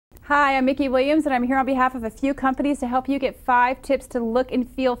Hi, I'm Mickey Williams, and I'm here on behalf of a few companies to help you get 5 tips to look and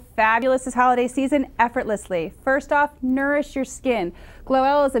feel fabulous this holiday season effortlessly. First off, nourish your skin.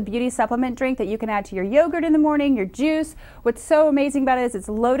 GLOWELLE is a beauty supplement drink that you can add to your yogurt in the morning, your juice. What's so amazing about it is it's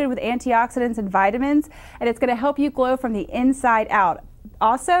loaded with antioxidants and vitamins, and it's going to help you glow from the inside out.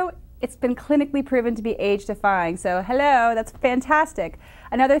 Also, it's been clinically proven to be age-defying, so hello, that's fantastic.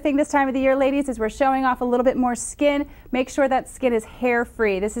 Another thing this time of the year, ladies, is we're showing off a little bit more skin. Make sure that skin is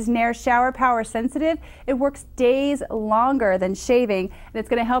hair-free. This is Nair Shower Power Sensitive. It works days longer than shaving, and it's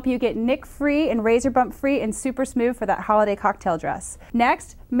going to help you get nick-free and razor bump-free and super smooth for that holiday cocktail dress.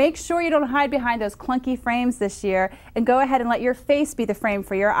 Next, make sure you don't hide behind those clunky frames this year, and go ahead and let your face be the frame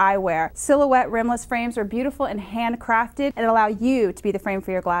for your eyewear. Silhouette rimless frames are beautiful and handcrafted and allow you to be the frame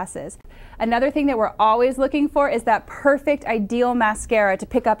for your glasses. Another thing that we're always looking for is that perfect ideal mascara to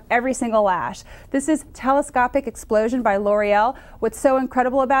pick up every single lash. This is Telescopic Explosion by L'Oreal. What's so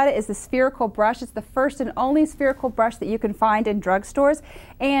incredible about it is the spherical brush. It's the first and only spherical brush that you can find in drugstores,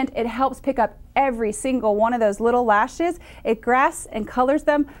 and it helps pick up every single one of those little lashes. It grasps and colors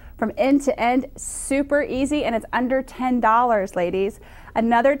them from end to end, super easy, and it's under $10, ladies.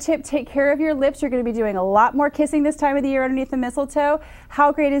 Another tip, take care of your lips. You're going to be doing a lot more kissing this time of the year underneath the mistletoe.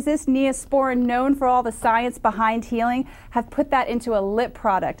 How great is this? Neosporin, known for all the science behind healing, have put that into a lip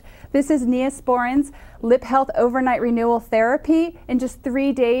product. This is Neosporin's Lip Health Overnight Renewal Therapy. In just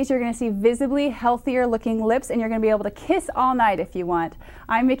 3 days, you're going to see visibly healthier looking lips, and you're going to be able to kiss all night if you want.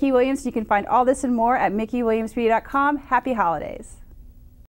 I'm Mickey Williams. You can find all this and more at MickeyWilliamsBeauty.com. Happy holidays.